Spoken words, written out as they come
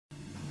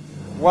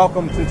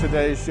Welcome to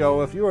today's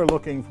show. If you are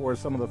looking for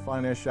some of the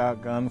finest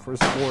shotgun for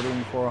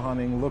sporting, for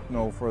hunting, look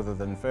no further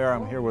than F.A.I.R.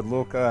 I'm here with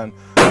Luca, and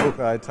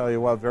Luca, I tell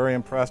you what, very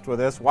impressed with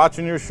this.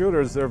 Watching your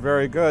shooters, they're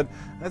very good.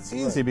 That's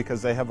easy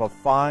because they have a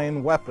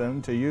fine weapon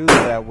to use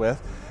that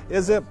with.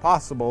 Is it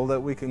possible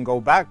that we can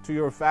go back to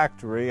your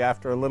factory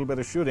after a little bit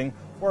of shooting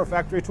for a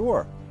factory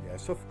tour?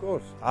 Yes, of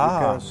course. You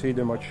can see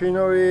the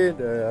machinery,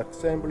 the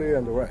assembly,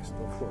 and the rest,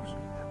 of course.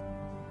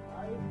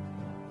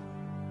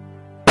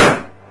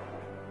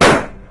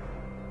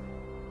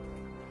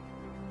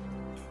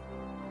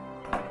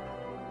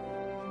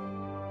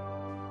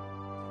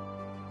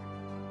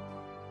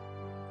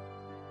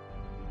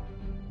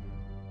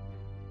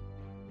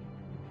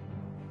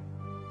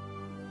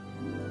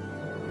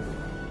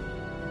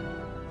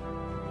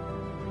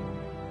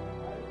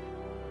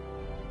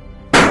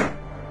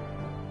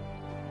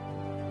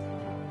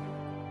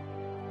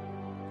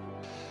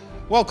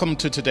 Welcome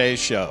to today's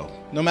show.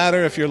 No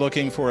matter if you're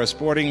looking for a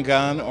sporting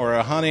gun or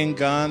a hunting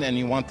gun and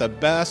you want the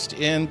best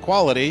in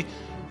quality,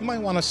 you might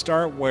want to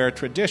start where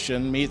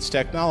tradition meets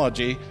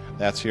technology.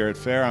 That's here at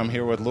F.A.I.R. I'm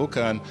here with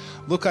Luca. And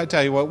Luca, I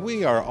tell you what,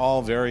 we are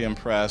all very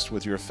impressed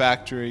with your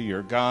factory,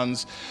 your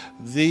guns.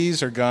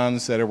 These are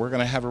guns that we're going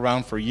to have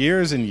around for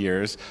years and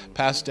years,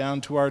 passed down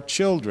to our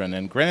children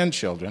and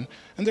grandchildren.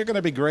 And they're going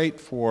to be great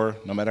for,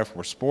 no matter if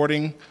we're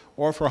sporting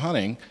or for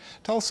hunting.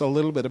 Tell us a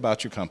little bit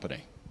about your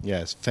company.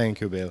 Yes,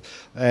 thank you, Bill.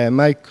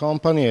 My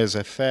company is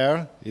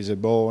F.A.I.R. is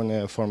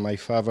born for my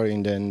father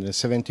in the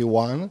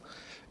 71.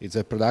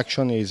 Its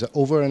production is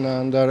over and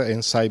under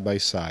and side by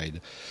side.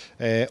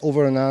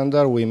 Over and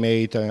under we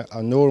made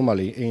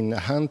normally in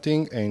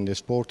hunting and the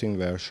sporting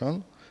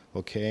version,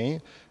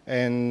 okay.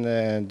 And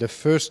the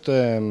first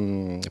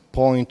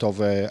point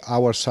of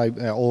our side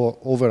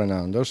over and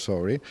under,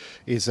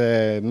 is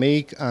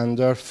make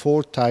under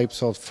 4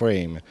 types of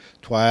frame: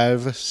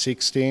 12,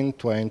 16,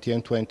 20,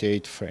 and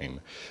 28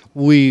 frame.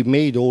 We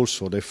made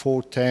also the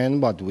 410,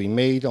 but we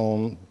made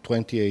on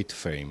 28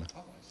 frame.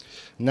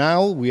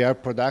 Now we are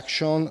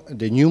production.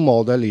 The new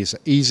model is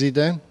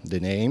Iside. The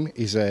name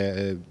is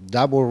a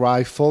double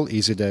rifle.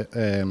 Iside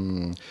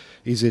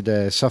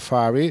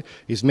Safari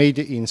is made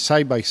in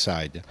side by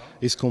side.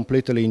 It's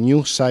completely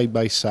new side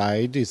by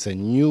side. It's a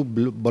new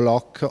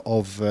block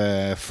of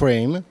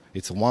frame.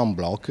 It's one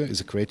block.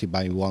 It's created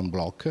by one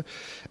block.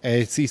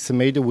 It's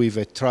made with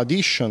a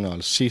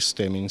traditional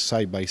system in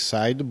side by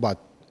side, but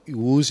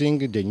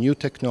using the new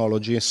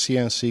technology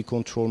CNC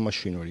control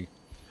machinery.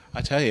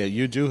 I tell you,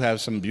 you do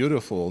have some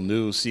beautiful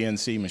new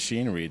CNC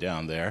machinery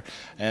down there,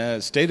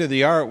 state of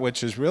the art,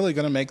 which is really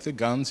going to make the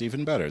guns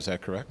even better. Is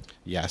that correct?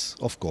 Yes,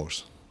 of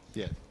course.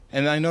 Yeah.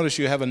 And I notice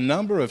you have a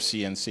number of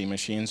CNC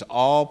machines,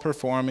 all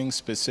performing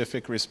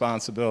specific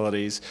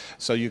responsibilities,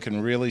 so you can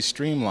really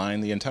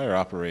streamline the entire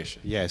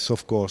operation. Yes,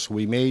 of course.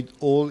 We made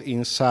all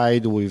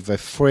inside with a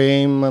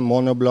frame,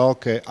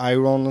 monoblock,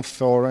 iron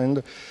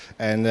forend,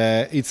 and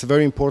it's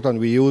very important.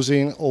 We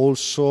using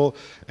also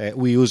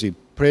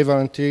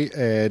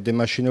prevalently the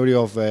machinery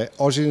of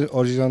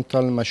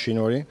horizontal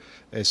machinery,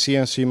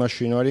 CNC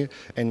machinery,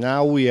 and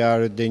now we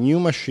are the new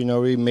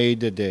machinery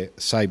made the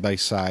side by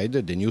side.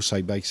 The new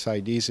side by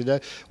side is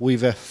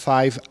with a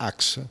 5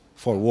 axis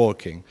for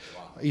working.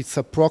 Wow. It's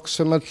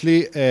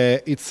approximately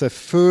it's the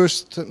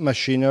first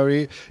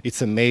machinery.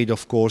 It's made,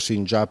 of course,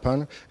 in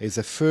Japan. It's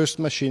the first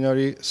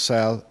machinery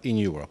sell in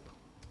Europe.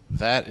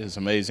 That is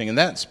amazing. And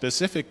that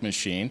specific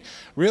machine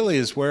really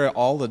is where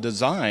all the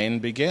design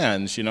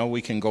begins. You know,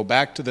 we can go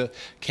back to the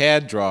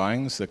CAD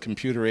drawings, the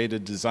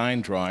computer-aided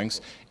design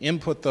drawings,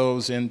 input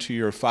those into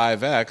your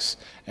 5X,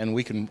 and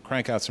we can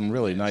crank out some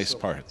really nice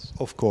parts.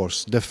 Of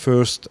course. The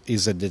first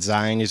is a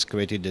design, is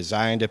created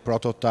design, the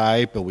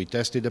prototype. We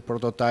tested the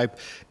prototype,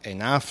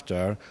 and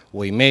after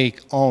we make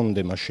on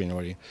the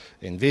machinery.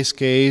 In this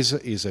case,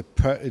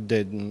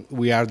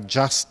 we are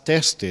just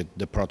tested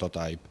the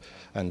prototype.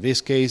 In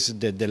this case,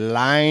 the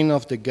line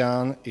of the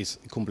gun is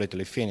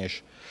completely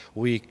finished.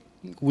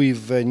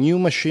 With new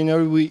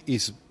machinery,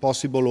 it's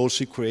possible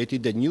also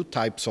creating the new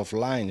types of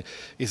line.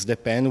 It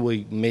depends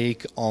we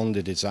make on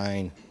the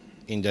design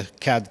in the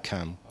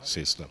CAD/CAM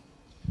system.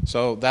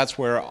 So that's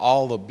where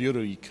all the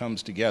beauty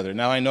comes together.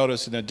 Now I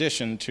notice in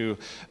addition to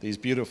these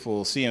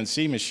beautiful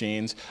CNC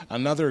machines,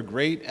 another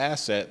great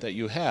asset that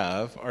you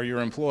have are your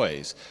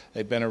employees.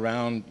 They've been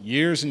around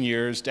years and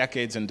years,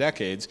 decades and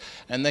decades,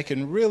 and they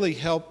can really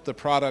help the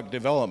product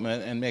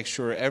development and make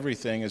sure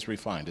everything is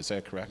refined. Is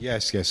that correct?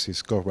 Yes,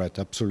 it's correct,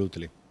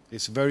 absolutely.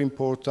 It's very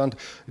important.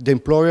 The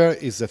employer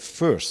is the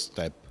first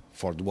step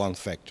for one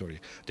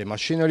factory. The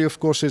machinery, of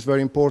course, is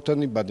very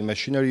important, but the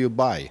machinery you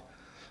buy.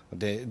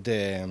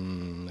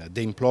 The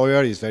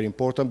employer is very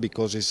important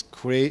because it's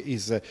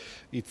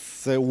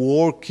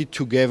working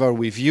together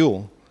with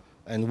you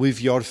and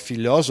with your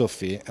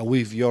philosophy and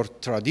with your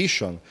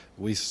tradition,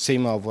 with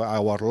same of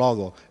our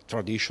logo,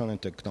 tradition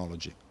and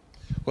technology.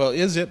 Well,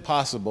 is it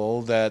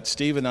possible that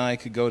Steve and I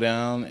could go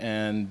down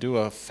and do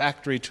a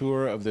factory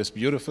tour of this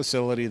beautiful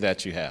facility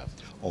that you have?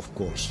 Of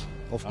course.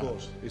 Of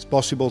course, it's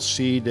possible to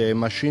see the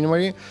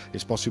machinery.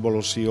 It's possible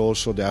to see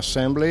also the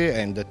assembly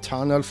and the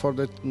tunnel for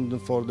the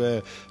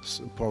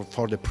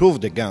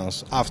proof the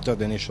guns after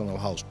the National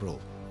House proof.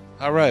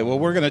 All right, well,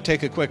 we're going to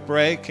take a quick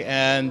break,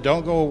 and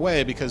don't go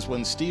away, because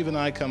when Steve and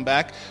I come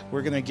back,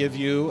 we're going to give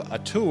you a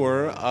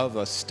tour of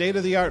a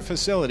state-of-the-art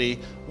facility,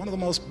 one of the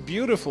most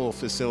beautiful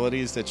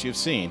facilities that you've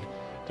seen.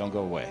 Don't go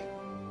away.